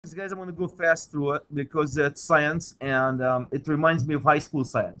things, guys. I'm going to go fast through it because it's science, and it reminds me of high school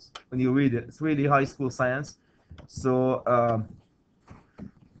science when you read it. It's really high school science. So,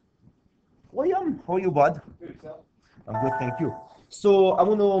 William, how are you, bud? I'm good, thank you. So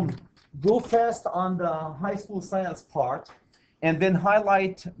I'm going to go fast on the high school science part, and then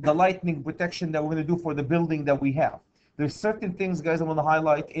highlight the lightning protection that we're going to do for the building that we have. There's certain things, guys, I want to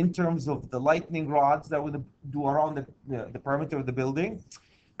highlight in terms of the lightning rods that we're going to do around the perimeter of the building.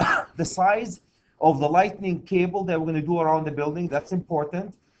 The size of the lightning cable that we're going to do around the building, that's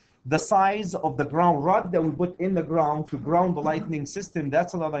important. The size of the ground rod that we put in the ground to ground the lightning system,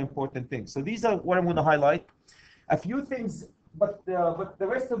 that's another important thing. So these are what I'm going to highlight. A few things, but the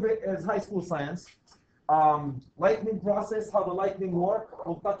rest of it is high school science. Lightning process, how the lightning work,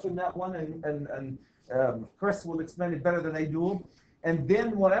 we'll touch on that one, and Chris will explain it better than I do. And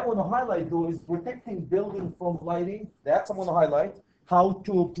then what I want to highlight, though, is protecting building from lighting. That's what I want to highlight. How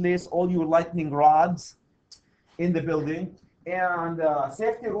to place all your lightning rods in the building. And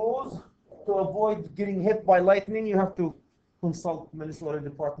safety rules to avoid getting hit by lightning. You have to consult Minnesota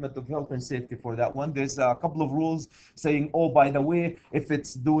Department of Health and Safety for that one. There's a couple of rules saying, oh, by the way, if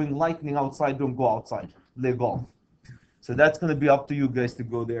it's doing lightning outside, don't go outside. Lay golf. So that's going to be up to you guys to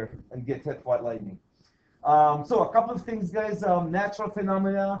go there and get hit by lightning. So a couple of things, guys. Natural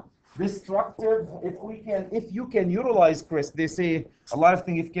phenomena, destructive. If you can utilize, Chris, they say a lot of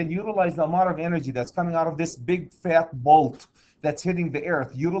things. If you can utilize the amount of energy that's coming out of this big fat bolt that's hitting the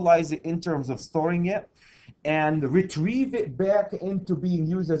earth, utilize it in terms of storing it and retrieve it back into being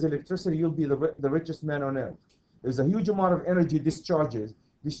used as electricity, you'll be the richest man on earth. There's a huge amount of energy discharged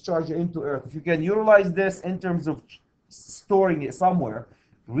into earth. If you can utilize this in terms of storing it somewhere,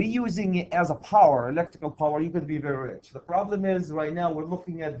 reusing it as a power, electrical power, you could be very rich. The problem is right now we're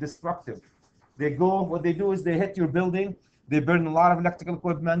looking at destructive. What they do is they hit your building, they burn a lot of electrical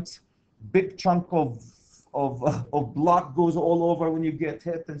equipment, big chunk of block goes all over when you get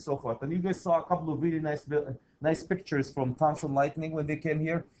hit and so forth. And you guys saw a couple of really nice pictures from Thompson Lightning when they came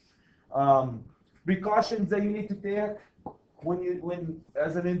here. Precautions that you need to take when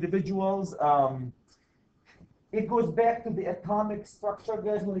as an individuals. It goes back to the atomic structure,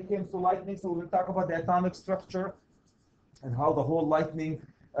 guys, when it comes to lightning. So we'll talk about the atomic structure and how the whole lightning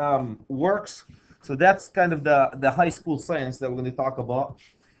works. So that's kind of the high school science that we're going to talk about.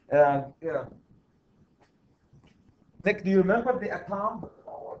 Yeah. Nick, do you remember the atom?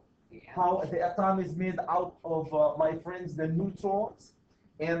 How the atom is made out of, my friends, the neutrons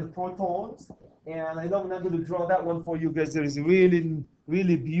and the protons. And I know I'm not going to draw that one for you guys. There is really,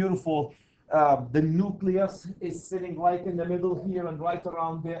 really beautiful. The nucleus is sitting right in the middle here, and right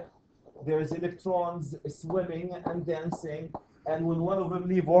around it, there's electrons swimming and dancing. And when one of them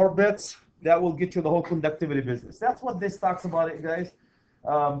leave orbits, that will get you the whole conductivity business. That's what this talks about, it, guys.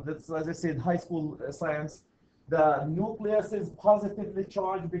 That's, as I said, high school science. The nucleus is positively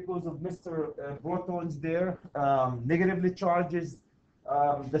charged because of Mr. Protons there. Negatively charged is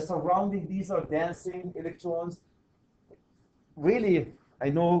the surrounding. These are dancing electrons. Really, I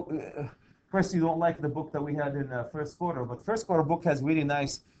know. Chris, you don't like the book that we had in first quarter, but first quarter book has really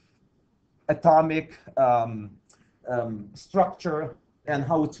nice atomic structure and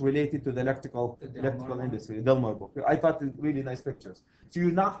how it's related to the electrical industry, the Delmar book. I thought it really nice pictures. So you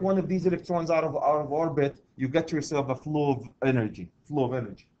knock one of these electrons out of orbit, you get yourself a flow of energy.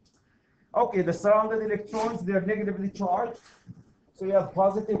 Okay, the surrounding electrons, they're negatively charged. So you have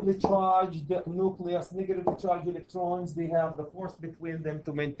positively charged nucleus, negatively charged electrons. They have the force between them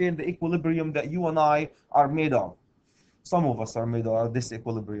to maintain the equilibrium that you and I are made of. Some of us are made of this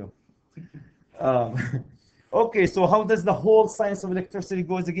equilibrium. Okay, so how does the whole science of electricity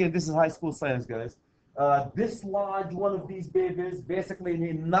goes? Again, this is high school science, guys. Dislodge one of these babies, basically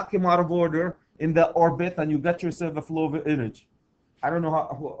you knock him out of order in the orbit, and you get yourself a flow of energy. I don't know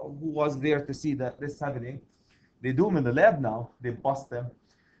who was there to see that this happening. They do them in the lab now. They bust them.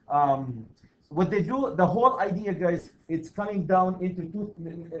 What they do, the whole idea, guys, it's coming down into two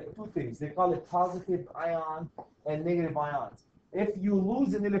things. They call it positive ion and negative ions. If you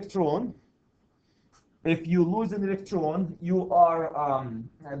lose an electron, you are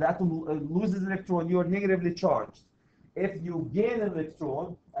that loses an electron, you are negatively charged. If you gain an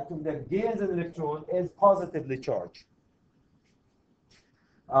electron, atom that gains an electron is positively charged.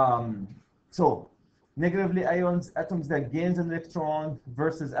 So negatively ions, atoms that gains an electron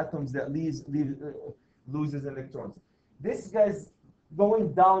versus atoms that loses electrons. This guy's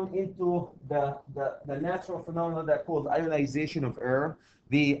going down into the natural phenomena that called ionization of air.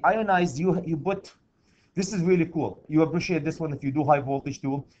 The ionized, you put, this is really cool. You appreciate this one if you do high voltage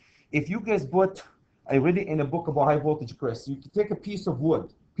too. If you guys put, I read it in a book about high voltage, Chris. You take a piece of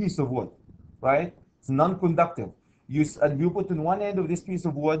wood piece of wood, right? It's non-conductive. You put in one end of this piece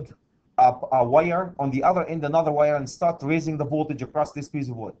of wood a wire, on the other end another wire, and start raising the voltage across this piece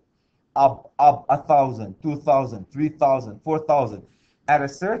of wood. Up 1,000, 2,000, 3,000, 4,000. At a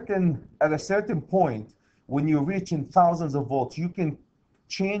certain point, when you reach in thousands of volts, you can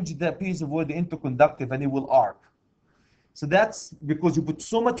change that piece of wood into conductive and it will arc. So that's because you put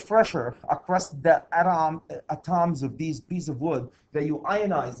so much pressure across the atoms of these piece of wood that you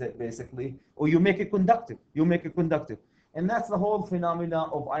ionize it basically, or you make it conductive. You make it conductive. And that's the whole phenomena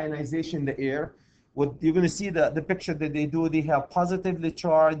of ionization in the air. What you're going to see the picture that they do, they have positively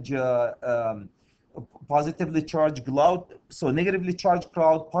charged cloud, so negatively charged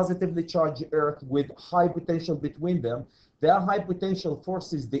cloud, positively charged earth with high potential between them. That high potential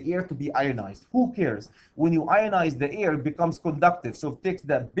forces the air to be ionized. Who cares? When you ionize the air, it becomes conductive. So it takes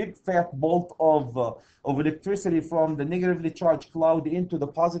that big fat bolt of electricity from the negatively charged cloud into the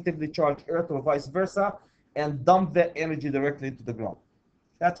positively charged earth or vice versa, and dump that energy directly into the ground.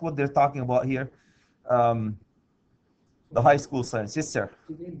 That's what they're talking about here. The high school science. Yes, sir.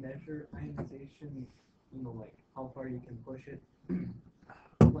 Do they measure ionization, like how far you can push it?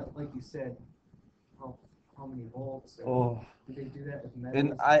 Like you said, how many volts? Oh. Do they do that with metals?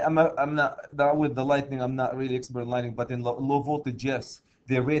 And I'm not with the lightning. I'm not really expert in lightning, but in low voltage, yes,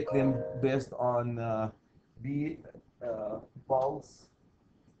 they rate them based on the pulse,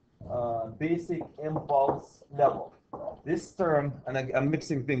 basic impulse level. This term, and I'm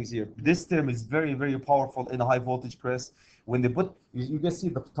mixing things here. This term is very, very powerful in a high voltage press. When they put, you can see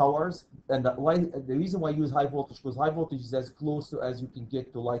the towers, and the reason why I use high voltage, because high voltage is as close to as you can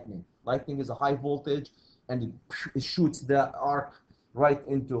get to lightning. Lightning is a high voltage, and it shoots the arc right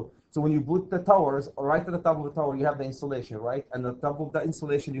into. So when you put the towers, right at the top of the tower, you have the insulation, right? And at the top of the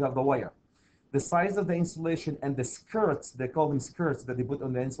insulation, you have the wire. The size of the insulation and the skirts, they call them skirts that they put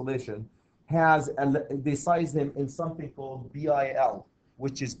on the insulation, they size them in something called BIL,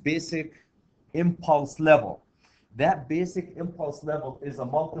 which is basic impulse level. That basic impulse level is a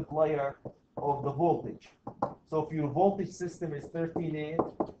multiplier of the voltage. So if your voltage system is 13A,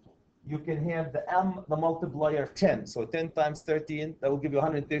 you can have the multiplier 10. So 10 times 13, that will give you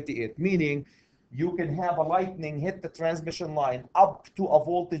 138, meaning you can have a lightning hit the transmission line up to a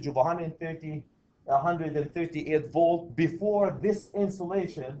voltage of 138 volt before this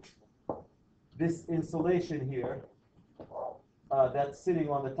insulation here that's sitting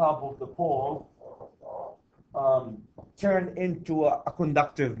on the top of the pole turn into a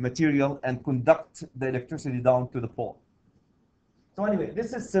conductive material and conduct the electricity down to the pole. So anyway,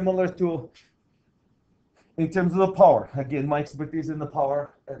 this is similar to, in terms of the power, again, my expertise in the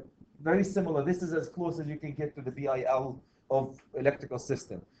power, very similar. This is as close as you can get to the BIL of electrical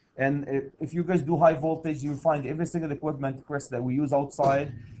system. And if you guys do high voltage, you find every single equipment, Chris, that we use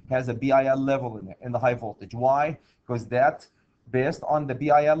outside has a BIL level in it, in the high voltage. Why? Because that, based on the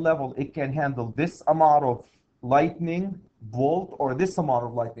BIL level, it can handle this amount of lightning volt or this amount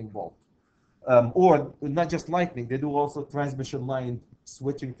of lightning volt. Or not just lightning, they do also transmission line,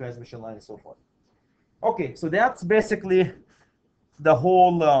 switching transmission line and so forth. Okay, so that's basically the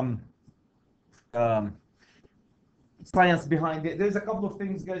whole science behind it. There's a couple of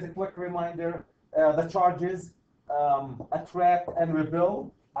things, guys, a quick reminder. The charges attract and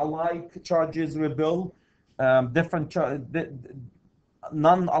repel. Alike charges repel.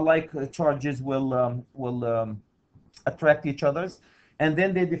 Non-alike charges will attract each other's. And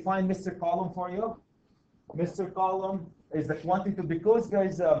then they define Mr. Coulomb for you. Mr. Coulomb is the quantity, because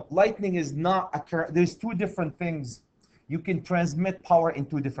guys, lightning is not a current. There's two different things. You can transmit power in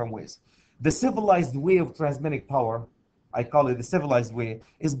two different ways. The civilized way of transmitting power, I call it the civilized way,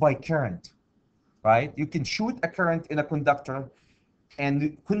 is by current, right? You can shoot a current in a conductor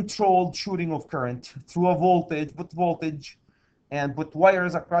and controlled shooting of current through a voltage, and put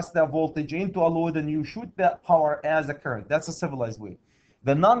wires across that voltage into a load, and you shoot that power as a current. That's a civilized way.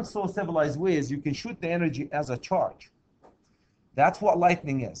 The non-so-civilized way is you can shoot the energy as a charge. That's what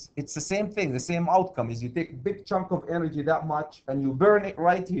lightning is. It's the same thing, the same outcome is you take a big chunk of energy, that much, and you burn it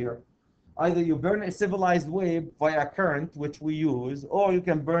right here. Either you burn it a civilized way via current, which we use, or you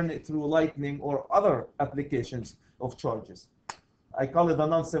can burn it through lightning or other applications of charges. I call it the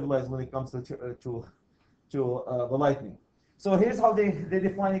non-civilized when it comes to the lightning. So here's how they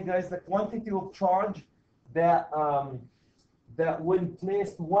define it, guys. The quantity of charge that when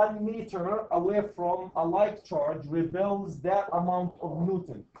placed 1 meter away from a like charge repels that amount of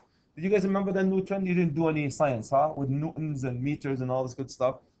Newton. Did you guys remember the Newton? You didn't do any science, huh? With Newtons and meters and all this good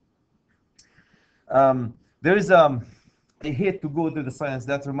stuff. There is I hate to go to the science.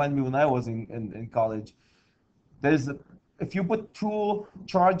 That reminds me when I was in college. There's if you put two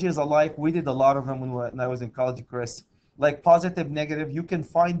charges alike, we did a lot of them when I was in college, Chris. Like positive, negative, you can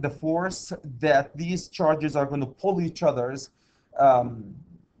find the force that these charges are going to pull each other's, um,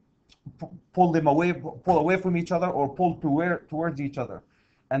 pull away from each other, or pull towards each other,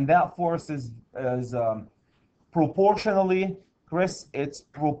 and that force is proportionally, Chris. It's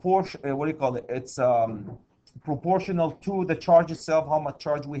what do you call it? It's proportional to the charge itself, how much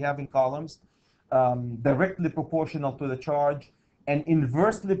charge we have in columns, directly proportional to the charge, and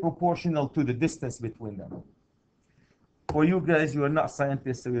inversely proportional to the distance between them. For you guys, you are not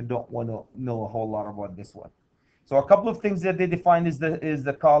scientists, so you don't want to know a whole lot about this one. So a couple of things that they define is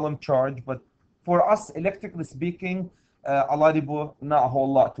the column charge, but for us, electrically speaking, Aladibo, not a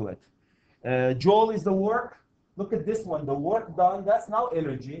whole lot to it. Joule is the work. Look at this one, the work done, that's now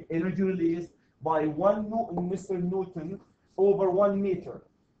energy released by 1 Newton, Mr. Newton, over 1 meter.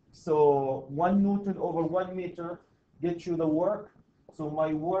 So 1 Newton over 1 meter gets you the work. So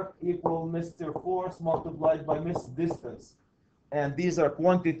my work equal Mr. Force multiplied by Miss Distance. And these are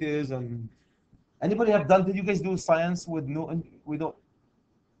quantities. And anybody did you guys do science with Newton? We don't,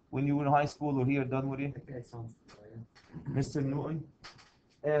 when you were in high school or here, Dunwoody? Mr. Newton.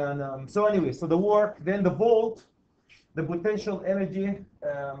 And so anyway, so the work, then the volt, the potential energy,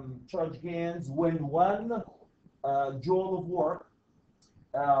 charge gains when 1 joule of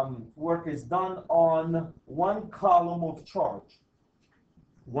work is done on 1 column of charge.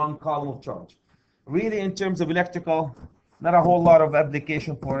 1 column of charge. Really, in terms of electrical, not a whole lot of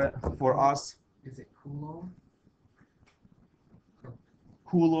application for it for us. Is it Coulomb?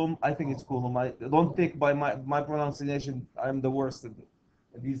 Coulomb, I think it's Coulomb. I don't take by my pronunciation. I'm the worst at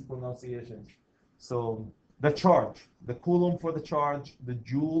these pronunciations. So the charge, the Coulomb for the charge, the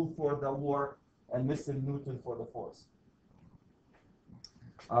joule for the work, and Mr. Newton for the force.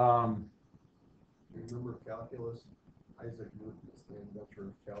 Remember calculus? Isaac Newton is the inventor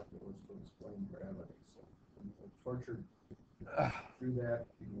of calculus to explain gravity. So when you tortured through that,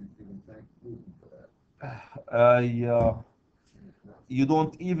 you can thank Newton for that. You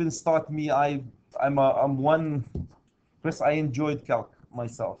don't even start me. I'm one. Chris, I enjoyed calc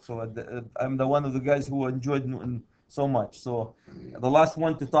myself, so I'm the one of the guys who enjoyed Newton so much. So the last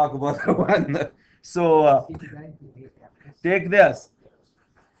one to talk about the one. So take this.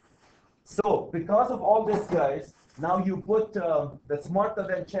 So because of all this, guys, now you put the smarter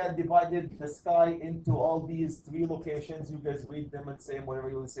than Chad divided the sky into all these 3 locations. You guys read them and say whatever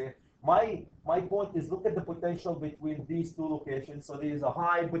you will say. My point is, look at the potential between these 2 locations. So there is a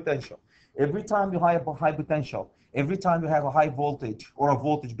high potential. Every time you have a high potential, every time you have a high voltage or a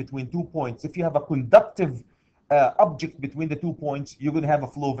voltage between 2 points, if you have a conductive object between the 2 points, you're going to have a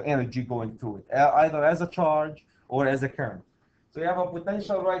flow of energy going through it, either as a charge or as a current. So you have a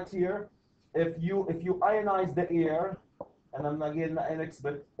potential right here. If you ionize the air, and I'm not getting an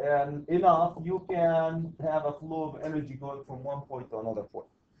expert, and enough, you can have a flow of energy going from one point to another point.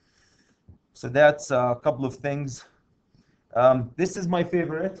 So that's a couple of things. This is my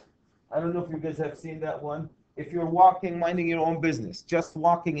favorite. I don't know if you guys have seen that one. If you're walking, minding your own business, just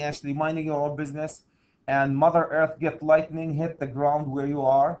walking, actually minding your own business, and Mother Earth get lightning hit the ground where you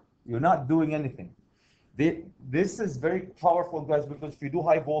are, you're not doing anything. This is very powerful, guys, because if you do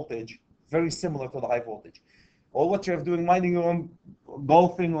high voltage, very similar to the high voltage. All what you're doing, minding your own,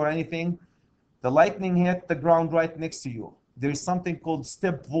 golfing or anything, the lightning hit the ground right next to you. There's something called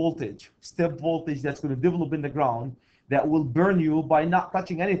step voltage that's going to develop in the ground that will burn you by not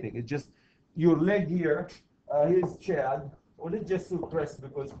touching anything. It's just your leg here. Here's Chad. Well, let's just do Chris,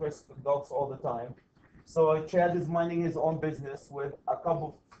 because Chris golfs all the time. So Chad is minding his own business with a cup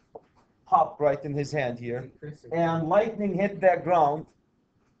of pop right in his hand here. And lightning hit that ground.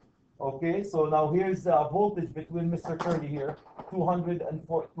 Okay, so now here's the voltage between Mr. Curdy here,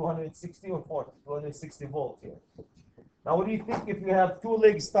 260 or 40, 260 volts here. Now, what do you think if you have 2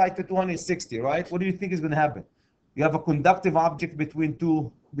 legs tied to 260, right? What do you think is going to happen? You have a conductive object between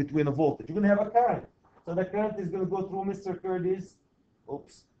a voltage. You're going to have a current. So the current is going to go through Mr. Curdy's,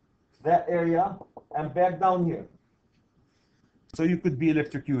 that area, and back down here. So you could be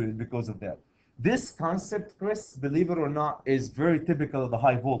electrocuted because of that. This concept, Chris, believe it or not, is very typical of the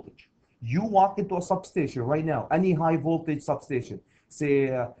high voltage. You walk into a substation right now, any high voltage substation,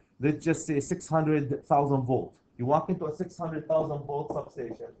 say, let's just say 600,000 volts. You walk into a 600,000 volt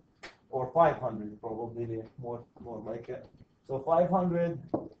substation, or 500 probably, more like it. So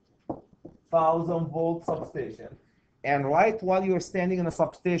 500,000 volt substation. And right while you're standing in a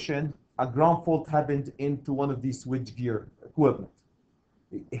substation, a ground fault happened into one of these switchgear equipment.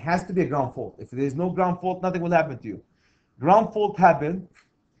 It has to be a ground fault. If there's no ground fault, nothing will happen to you. Ground fault happened.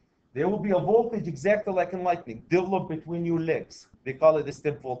 There will be a voltage exactly like in lightning, developed between your legs. They call it a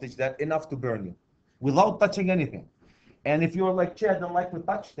step voltage, that enough to burn you, without touching anything. And if you're like Chad and like to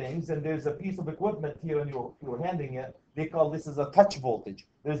touch things, and there's a piece of equipment here and you're handing it, they call this as a touch voltage.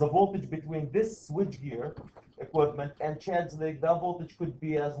 There's a voltage between this switchgear equipment and Chad's leg. That voltage could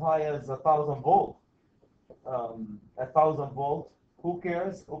be as high as 1,000 volt. 1,000 volt, who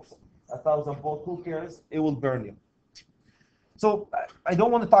cares? Oops, 1,000 volt, who cares? It will burn you. So I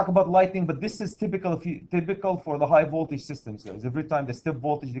don't want to talk about lighting, but this is typical for the high voltage systems, guys. Every time the step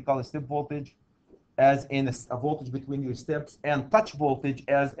voltage, they call it step voltage, as in a voltage between your steps, and touch voltage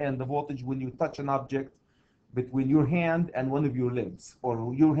as in the voltage when you touch an object between your hand and one of your legs,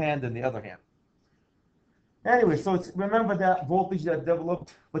 or your hand and the other hand. Anyway, so remember that voltage that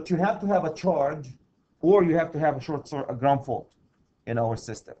developed, but you have to have a charge, or you have to have a ground fault in our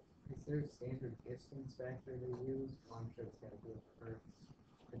system. Is there a standard distance factor they use? Well, I'm sure it's got to do with Earth's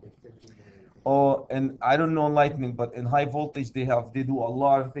conductivity. Oh, and I don't know lightning, but in high voltage they do a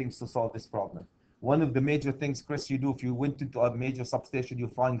lot of things to solve this problem. One of the major things, Chris, you do if you went into a major substation, you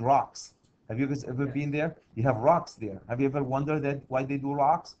find rocks. Have you guys ever been there? You have rocks there. Have you ever wondered why they do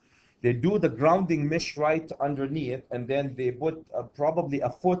rocks? They do the grounding mesh right underneath, and then they put probably a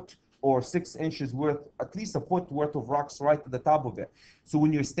foot or 6 inches worth, at least a foot worth of rocks right at the top of it. So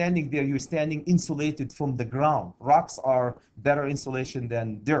when you're standing there, you're standing insulated from the ground. Rocks are better insulation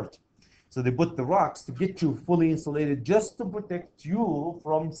than dirt. So they put the rocks to get you fully insulated just to protect you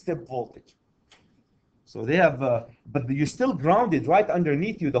from step voltage. So they have, but you're still grounded right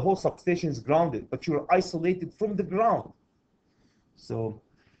underneath you. The whole substation is grounded, but you're isolated from the ground. So,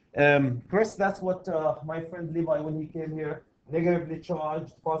 Chris, that's what my friend Levi, when he came here, negatively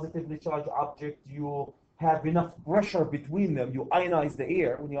charged, positively charged object, you have enough pressure between them. You ionize the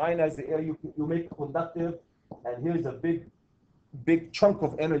air. When you ionize the air, you make it conductive, and here's a big chunk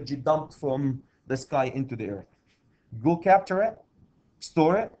of energy dumped from the sky into the earth. Go capture it,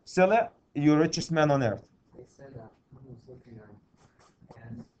 store it, sell it. You're the richest man on earth. They said when I was looking on,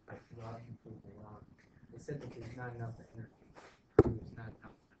 and Rob can prove me wrong. They said that there's not enough energy. There's not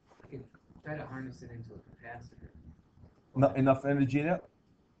enough. You can try to harness it into a capacitor. Not enough energy in it.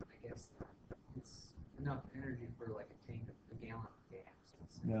 I guess it's enough energy for like a gallon of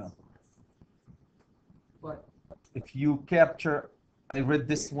gas. Yeah. But If you capture, I read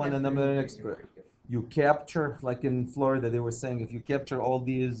this one and I'm not an expert. You capture, like in Florida, they were saying, if you capture all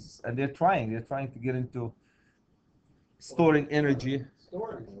these, and they're trying to get into storing energy.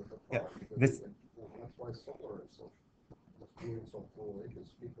 Storing was the Yeah, problem. this- That's why solar is doing so poorly, because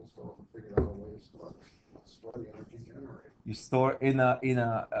people still haven't figured out ways to store the energy generated. You store in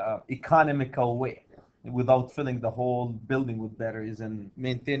a economical way, without filling the whole building with batteries, and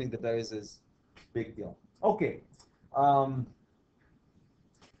maintaining the batteries is big deal. Okay,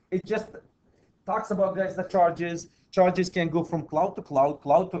 it just talks about, guys, the charges. Charges can go from cloud to cloud,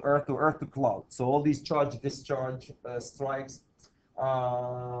 cloud to earth to cloud. So all these charge discharge strikes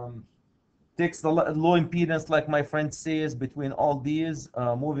takes the low impedance, like my friend says, between all these.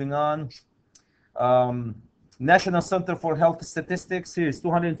 Moving on. National Center for Health Statistics, here's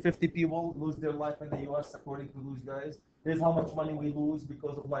 250 people lose their life in the US according to those guys. Here's how much money we lose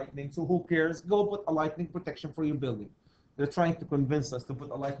because of lightning. So who cares? Go put a lightning protection for your building. They're trying to convince us to put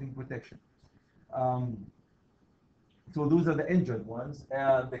a lightning protection. So those are the injured ones,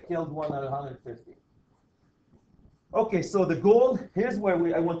 and the killed one are 150. Okay, so the goal, here's where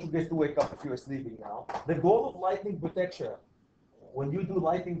I want you guys to wake up if you're sleeping now. The goal of lightning protection, when you do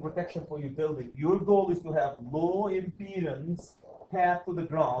lightning protection for your building, your goal is to have low impedance path to the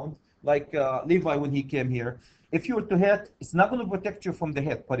ground, like Levi when he came here. If you were to hit, it's not going to protect you from the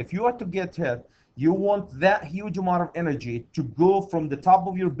hit, but if you are to get hit, you want that huge amount of energy to go from the top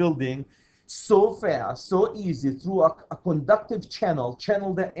of your building so fast, so easy, through a conductive channel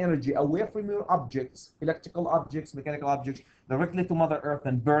that energy away from your objects, electrical objects, mechanical objects, directly to Mother Earth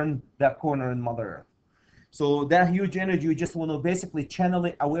and burn that corner in Mother Earth. So that huge energy, you just want to basically channel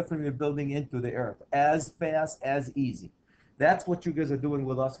it away from your building into the earth as fast as easy. That's what you guys are doing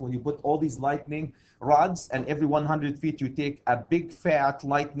with us when you put all these lightning rods, and every 100 feet you take a big fat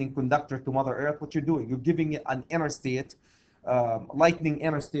lightning conductor to Mother Earth. What you're doing, you're giving it an interstate, lightning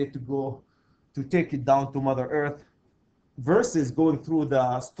interstate to take it down to Mother Earth, versus going through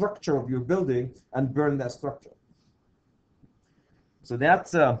the structure of your building and burn that structure. So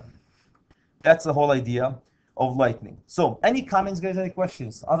that's the whole idea of lightning. So any comments, guys, any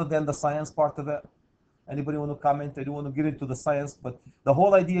questions other than the science part of it? Anybody want to comment? I don't want to get into the science, but the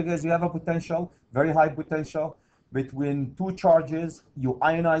whole idea, guys, you have a potential, very high potential, between two charges. You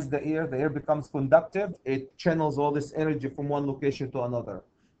ionize the air becomes conductive, it channels all this energy from one location to another.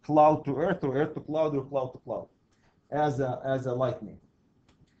 cloud to earth or earth to cloud or cloud to cloud as a lightning.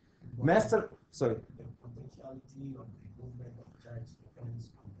 Master, sorry. The potentiality of the movement of charge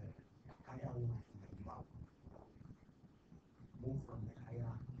depends on the higher one from the cloud. Move from the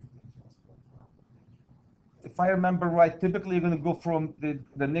higher transport cloud. If I remember right, typically you're going to go from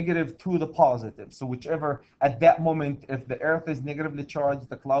the negative to the positive. So whichever, at that moment, if the earth is negatively charged,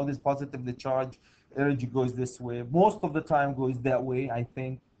 the cloud is positively charged, energy goes this way. Most of the time goes that way, I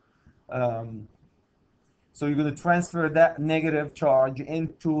think. So you're going to transfer that negative charge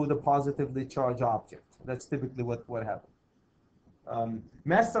into the positively charged object. That's typically what happens.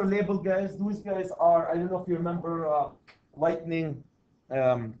 Master label guys, those guys are, I don't know if you remember Lightning,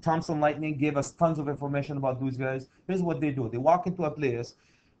 Thomson Lightning gave us tons of information about those guys. Here's what they do. They walk into a place,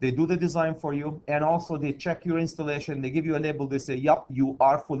 they do the design for you, and also they check your installation. They give you a label. They say, yep, you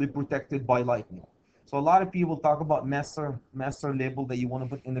are fully protected by Lightning. So a lot of people talk about master label that you want to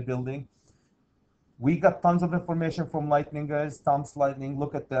put in the building. We got tons of information from Lightning guys, Thomson Lightning.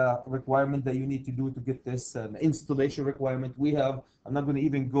 Look at the requirement that you need to do to get this installation requirement. We have, I'm not going to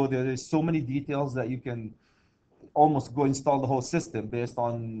even go there. There's so many details that you can almost go install the whole system based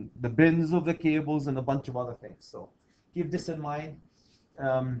on the bins of the cables and a bunch of other things. So keep this in mind.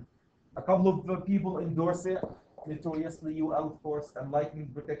 A couple of people endorse it, notoriously UL, of course, and Lightning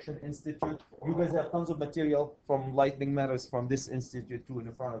Protection Institute. You guys have tons of material from Lightning Matters from this institute too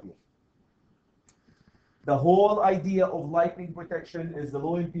in front of you. The whole idea of lightning protection is the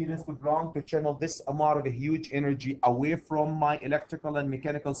low impedance to ground to channel this amount of a huge energy away from my electrical and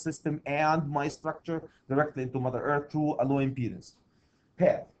mechanical system and my structure directly into Mother Earth through a low impedance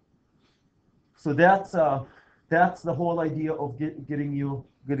path. So that's the whole idea of getting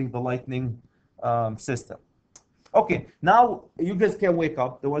the lightning system. Okay, now you guys can wake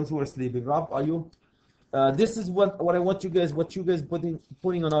up, the ones who are sleeping. Rob, are you? This is what I want you guys,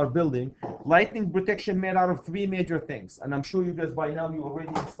 putting on our building. Lightning protection made out of 3 major things, and I'm sure you guys by now you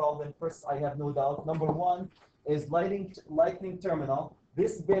already installed them. First, I have no doubt. Number 1 is lightning terminal.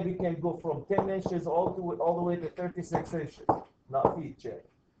 This baby can go from 10 inches all the way to 36 inches, not feet, check.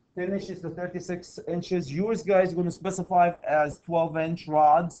 10 inches to 36 inches. Yours guys are going to specify as 12-inch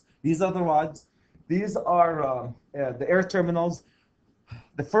rods. These are the rods. These are the air terminals.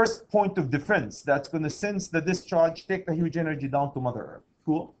 The first point of defense that's going to sense the discharge, take the huge energy down to Mother Earth.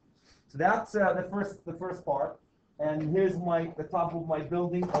 Cool. So that's the first part. And here's the top of my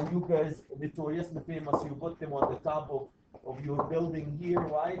building. And you guys, notoriously famous, you put them on the top of your building here,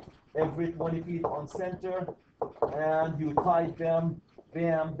 right? Every 20 feet on center, and you tie them.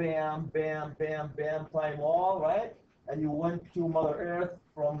 Bam, bam, bam, bam, bam, tie them all, right? And you went to Mother Earth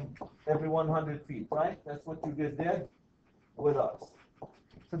from every 100 feet, right? That's what you guys did with us.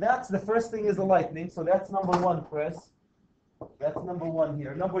 So that's the first thing is the lightning. So that's number 1, Chris. That's number 1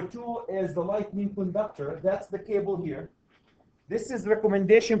 here. Number 2 is the lightning conductor. That's the cable here. This is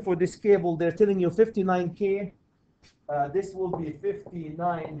recommendation for this cable. They're telling you 59K. This will be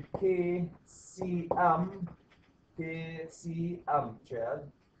 59 KCM,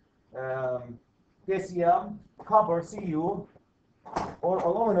 Chad. KCM, copper, CU, or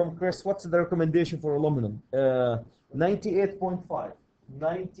aluminum. Chris, what's the recommendation for aluminum? 98.5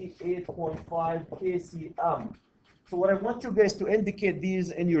 KCM. So what I want you guys to indicate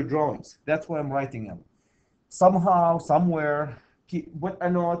these in your drawings. That's what I'm writing them. Somehow, somewhere, put a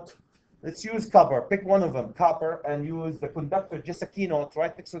note. Let's use copper. Pick one of them, copper, and use the conductor, just a keynote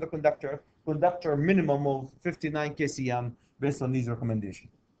right next to the conductor. Conductor minimum of 59 KCM based on these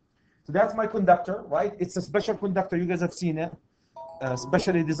recommendations. So that's my conductor, right? It's a special conductor. You guys have seen it.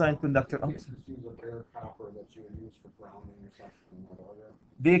 Specially designed conductor. You just use a bare copper that you would use for grounding or something like that.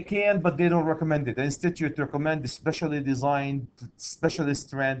 They can, but they don't recommend it. The institute recommend the specially designed, specially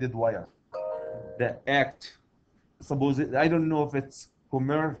stranded wire. The ACT. Supposedly, I don't know if it's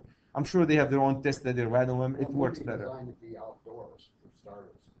commercial. I'm sure they have their own test that they ran on them. It works better. Designed to be outdoors for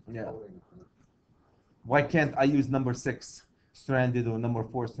starters. Yeah. Why can't I use number 6 stranded or number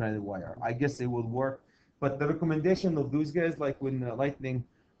 4 stranded wire? I guess it will work. But the recommendation of those guys, like when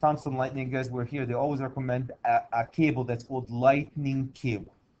Thomson Lightning guys were here, they always recommend a cable that's called lightning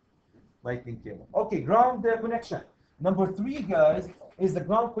cable. Lightning cable. Okay, ground connection. Number 3, guys, is the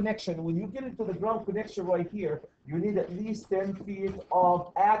ground connection. When you get into the ground connection right here, you need at least 10 feet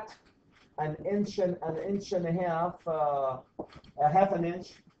of an inch and a half, a half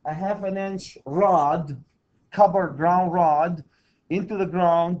an inch rod, copper ground rod into the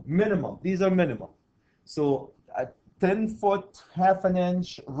ground minimum. These are minimum. So a 10-foot, half an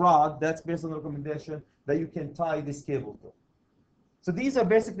inch rod, that's based on the recommendation that you can tie this cable to. So these are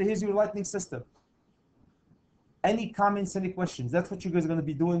basically, here's your lightning system. Any comments, any questions? That's what you guys are going to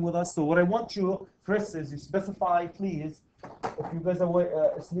be doing with us. So what I want you, Chris, is you specify, please, if you guys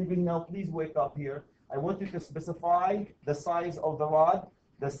are sleeping now, please wake up here. I want you to specify the size of the rod,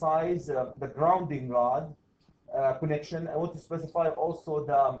 the size, the grounding rod connection. I want to specify also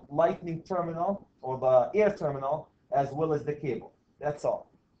the lightning terminal or the air terminal as well as the cable. That's all.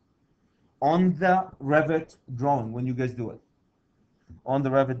 On the Revit drawing, when you guys do it. On the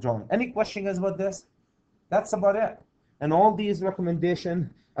Revit drawing. Any question guys about this? That's about it. And all these recommendations,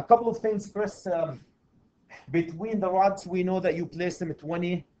 a couple of things, Chris, between the rods, we know that you place them at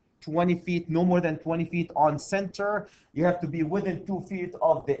 20 feet, no more than 20 feet on center. You have to be within 2 feet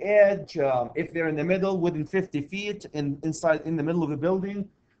of the edge. If they're in the middle, within 50 feet, inside in the middle of the building,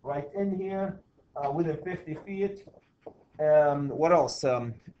 right in here, within 50 feet. What else?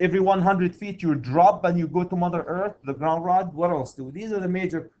 Every 100 feet you drop and you go to Mother Earth, the ground rod. What else? These are the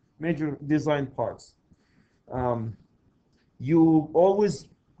major design parts. You always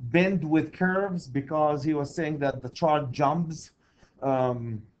bend with curves because he was saying that the chart jumps,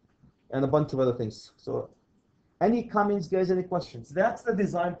 and a bunch of other things. So any comments, guys, any questions? That's the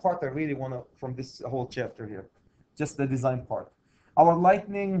design part I really want to, from this whole chapter here, just the design part. Our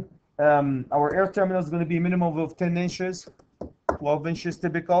lightning, our air terminal is going to be minimum of 10 inches, 12 inches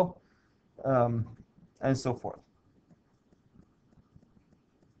typical, and so forth.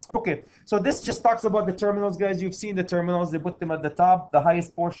 Okay, so this just talks about the terminals, guys. You've seen the terminals. They put them at the top. The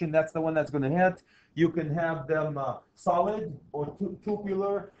highest portion, that's the one that's going to hit. You can have them solid or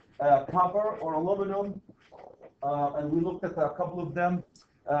tubular, copper or aluminum. And we looked at a couple of them.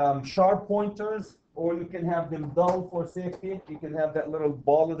 Sharp pointers, or you can have them dull for safety. You can have that little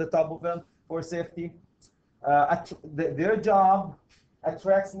ball at the top of them for safety. Their job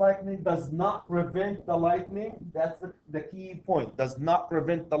attracts lightning, does not prevent the lightning. That's the key point. Does not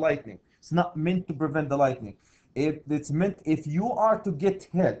prevent the lightning. It's not meant to prevent the lightning. It's meant if you are to get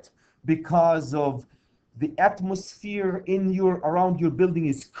hit because of the atmosphere around your building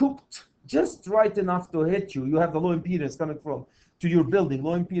is cooked just right enough to hit you. You have the low impedance coming from to your building,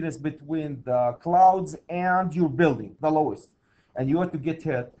 low impedance between the clouds and your building, the lowest. And you have to get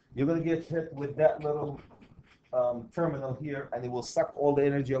hit. You're going to get hit with that little terminal here, and it will suck all the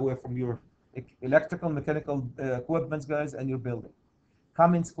energy away from your electrical, mechanical equipment, guys, and your building.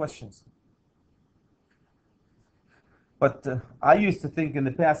 Comments, questions? But I used to think in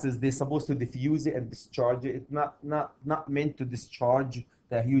the past is they're supposed to diffuse it and discharge it. It's not meant to discharge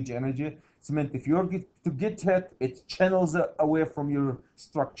the huge energy. It's meant if you're to get hit, it channels it away from your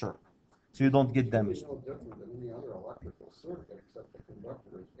structure, so you don't get damaged. It's no different than any other electrical circuit, except the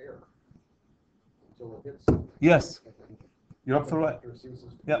conductor is air. So it hits. Yes, you're absolutely right. Conductor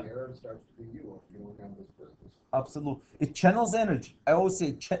ceases to Yep. be air and starts to be you if you don't have this business. Absolutely. It channels energy. I always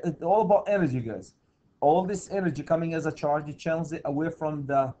say it's all about energy, guys. All this energy coming as a charge, it channels it away from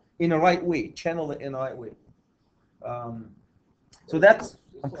in a right way. Channel it in a right way. So that's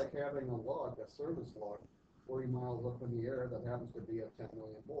It's like having a log, a service log, 40 miles up in the air that happens to be at 10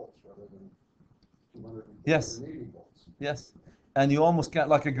 million volts rather than 280 Yes. volts. yes. And you almost get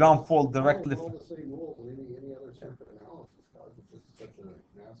like a ground fault directly. All the same rules as any other circuit analysis does. It's just such a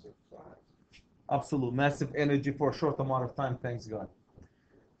massive size. Absolute massive energy for a short amount of time. Thanks God.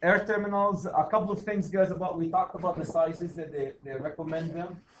 Air terminals. A couple of things, guys. We talked about the sizes that they recommend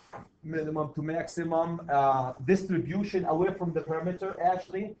them, minimum to maximum. Distribution away from the perimeter.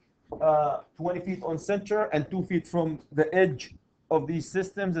 Actually, 20 feet on center and 2 feet from the edge of these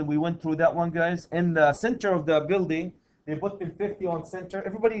systems. And we went through that one, guys. In the center of the building, they put them 50 on center.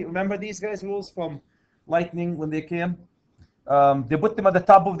 Everybody remember these guys rules from lightning when they came? They put them at the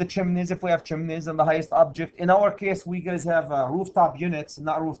top of the chimneys if we have chimneys and the highest object. In our case, we guys have rooftop units,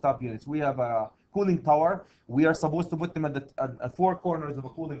 not rooftop units. We have a cooling tower. We are supposed to put them at 4 corners of a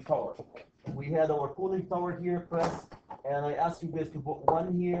cooling tower. We had our cooling tower here, Chris, and I asked you guys to put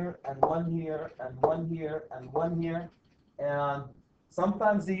one here and one here and one here and one here. And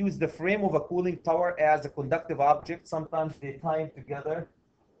sometimes they use the frame of a cooling tower as a conductive object. Sometimes they tie them together,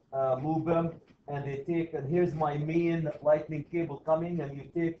 move them, and they take, and here's my main lightning cable coming, and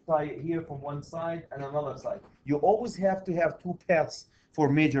you tie it here from one side and another side. You always have to have 2 paths for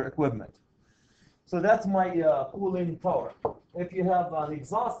major equipment. So that's my cooling tower. If you have an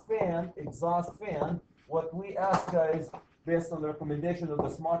exhaust fan, what we ask guys, based on the recommendation of the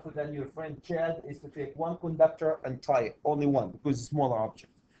smarter than your friend Chad, is to take one conductor and tie it, only one, because it's a smaller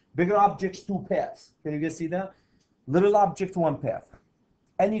object. Bigger objects, 2 paths. Can you guys see that? Little object, 1 path.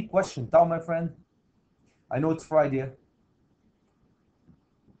 Any question? Tell my friend. I know it's Friday,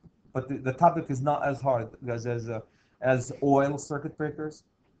 but the topic is not as hard, guys, as oil circuit breakers.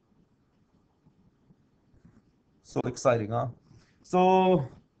 So exciting, huh? So,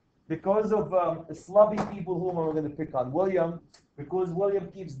 because of sloppy people whom we're going to pick on, William, because William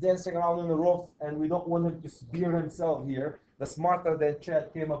keeps dancing around on the roof and we don't want him to spear himself here, the smarter than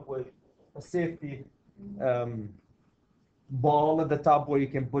Chad came up with a safety ball at the top where you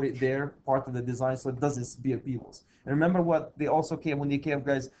can put it there, part of the design, so it doesn't spear people. And remember what they also came, when they came,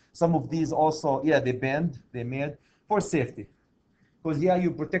 guys, some of these also, yeah, they made for safety. Because, yeah, you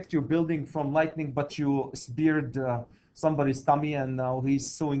protect your building from lightning, but you speared somebody's tummy and now he's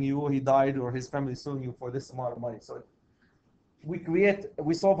suing you, he died, or his family is suing you for this amount of money. So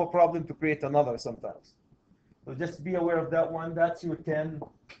we solve a problem to create another sometimes. So just be aware of that one. That's your 10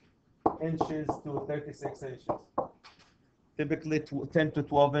 inches to 36 inches. Typically 10 to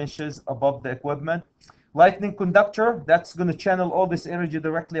 12 inches above the equipment. Lightning conductor, that's going to channel all this energy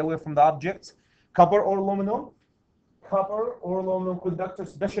directly away from the objects. Copper or aluminum. Copper or aluminum conductor,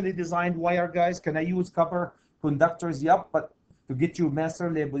 specially designed wire, guys. Can I use copper conductors? Yep, but to get you master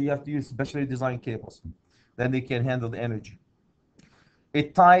label, you have to use specially designed cables. Then they can handle the energy.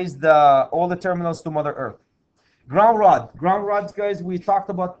 It ties all the terminals to Mother Earth. Ground rod. Ground rods, guys, we talked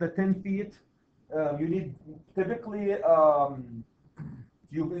about the 10 feet. You need typically,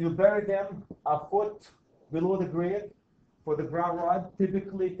 you bury them a foot below the grade for the ground rod,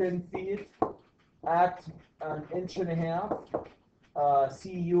 typically 10 feet at an inch and a half.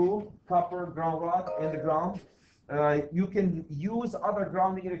 CU, copper ground rod in the ground. You can use other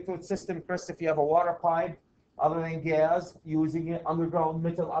grounding electrode system, Chris, if you have a water pipe other than gas, using it underground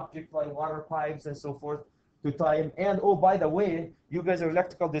metal object like water pipes and so forth to tie them. And oh, by the way, you guys are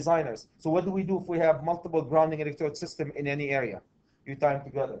electrical designers. So what do we do if we have multiple grounding electrode system in any area? You tie them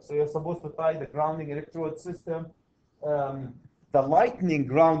together. So you're supposed to tie the grounding electrode system, the lightning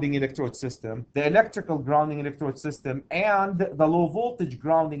grounding electrode system, the electrical grounding electrode system, and the low voltage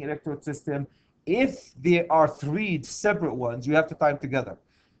grounding electrode system. If they are three separate ones, you have to tie them together.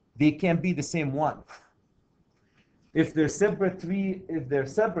 They can't be the same one. If they're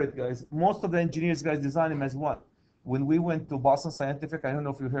separate, guys, most of the engineers, guys, design them as one. When we went to Boston Scientific, I don't know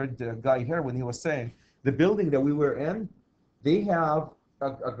if you heard the guy here when he was saying, the building that we were in, they have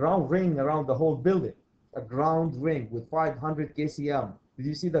a ground ring around the whole building. A ground ring with 500 kcm. Did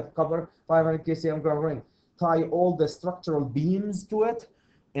you see that cover? 500 kcm ground ring. Tie all the structural beams to it,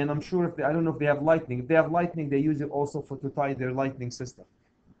 and I'm sure I don't know if they have lightning. If they have lightning, they use it also to tie their lightning system.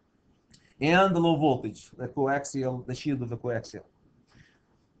 And the low voltage, the coaxial, the shield of the coaxial.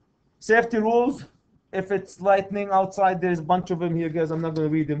 Safety rules. If it's lightning outside, there's a bunch of them here, guys. I'm not going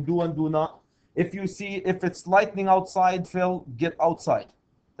to read them. Do and do not. If it's lightning outside, Phil, get outside.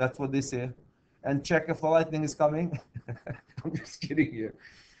 That's what they say. And check if the lightning is coming. I'm just kidding here.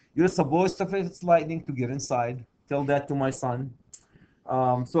 You're supposed to, if it's lightning, to get inside. Tell that to my son.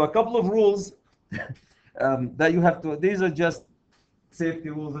 So a couple of rules that you have to, these are just safety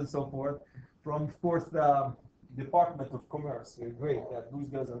rules and so forth. From, of course, the Department of Commerce. They're great that those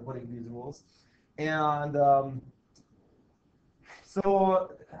guys are putting these rules. And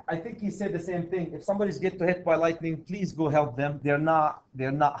so I think he said the same thing. If somebody's hit by lightning, please go help them. They're not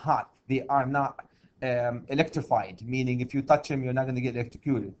hot. They are not electrified, meaning if you touch them, you're not going to get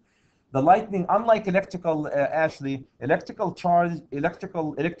electrocuted. The lightning, unlike electrical, Ashley,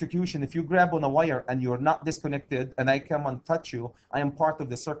 electrocution, if you grab on a wire and you're not disconnected and I come and touch you, I am part of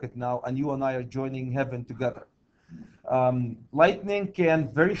the circuit now and you and I are joining heaven together. Lightning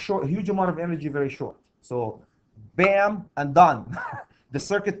can huge amount of energy, very short. So bam and done. The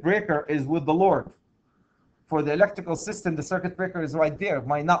circuit breaker is with the Lord. For the electrical system, the circuit breaker is right there. It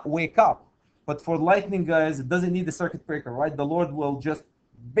might not wake up. But for lightning, guys, it doesn't need the circuit breaker, right? The Lord will just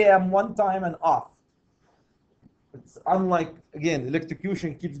bam one time and off. It's unlike, again,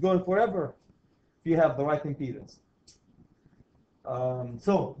 electrocution keeps going forever if you have the right impedance.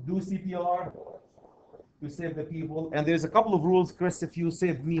 So do CPR to save the people. And there's a couple of rules, Chris, if you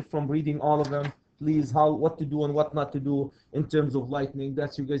save me from reading all of them, please, what to do and what not to do in terms of lightning.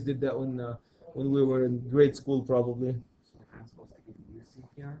 That's, you guys did that when we were in grade school, probably. I'm supposed to give you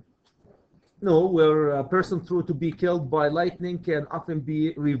CPR? No, where a person through to be killed by lightning can often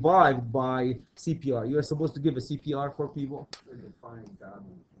be revived by CPR. You are supposed to give a CPR for people.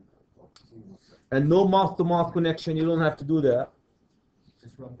 And no mouth-to-mouth connection. You don't have to do that.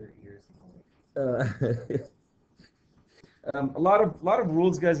 Just rub their ears. A lot of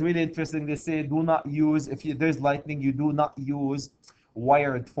rules, guys. Really interesting. They say do not use, if there's lightning, you do not use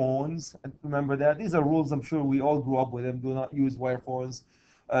wired phones. And remember that. These are rules. I'm sure we all grew up with them. Do not use wired phones.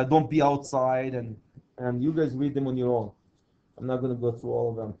 Don't be outside, and you guys read them on your own. I'm not going to go through all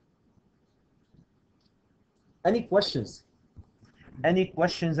of them. Any questions? Any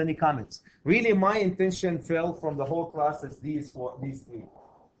questions, any comments? Really, my intention, Phil, from the whole class is these three.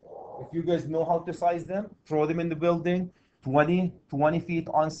 If you guys know how to size them, throw them in the building, 20 feet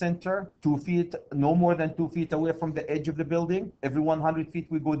on center, 2 feet, no more than 2 feet away from the edge of the building. Every 100 feet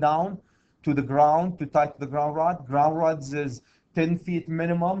we go down to the ground to tie to the ground rod. Ground rods is 10 feet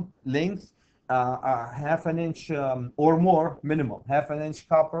minimum length, half an inch or more minimum, half an inch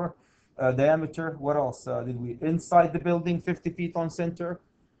copper diameter. What else did we? Inside the building, 50 feet on center.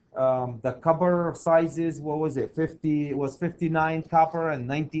 The copper sizes, what was it? 59 copper and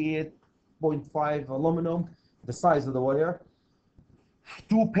 98.5 aluminum, the size of the wire.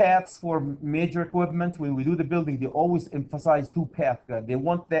 2 paths for major equipment. When we do the building, they always emphasize 2 paths. They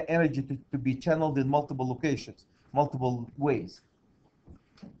want that energy to be channeled in multiple locations, multiple ways.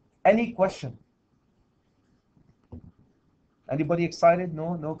 Any question? Anybody excited?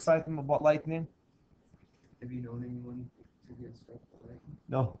 No excitement about lightning? Have you known anyone to get struck by lightning?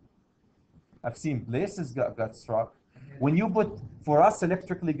 No. I've seen places got struck. When you put, for us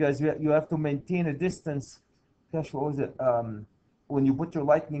electrically, guys, you have to maintain a distance. Gosh, what was it? When you put your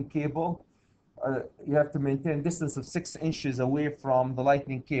lightning cable, you have to maintain a distance of 6 inches away from the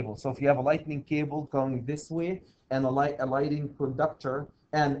lightning cable. So if you have a lightning cable going this way and a lighting conductor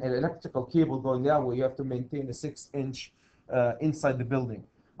and an electrical cable going that way, you have to maintain a 6-inch inside the building.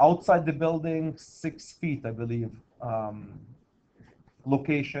 Outside the building, 6 feet, I believe,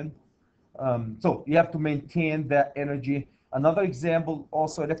 location. So you have to maintain that energy. Another example,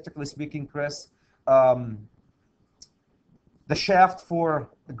 also electrically speaking, Chris, the shaft for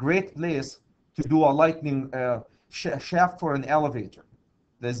a great place to do a lightning shaft for an elevator.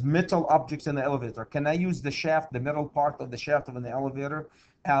 There's metal objects in the elevator. Can I use the shaft, the metal part of the shaft of an elevator,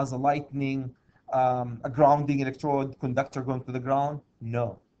 as a lightning, a grounding electrode conductor going to the ground?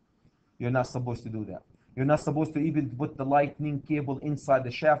 No, you're not supposed to do that. You're not supposed to even put the lightning cable inside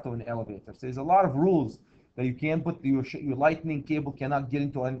the shaft of an elevator. So there's a lot of rules that you can't put your lightning cable cannot get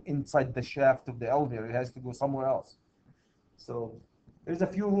inside the shaft of the elevator. It has to go somewhere else. So there's a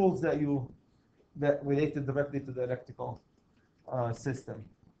few rules that related directly to the electrical system.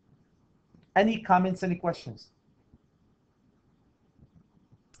 Any comments? Any questions?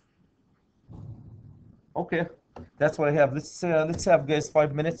 Okay, that's what I have. Let's have guys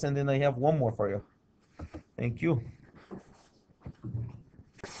 5 minutes, and then I have one more for you. Thank you.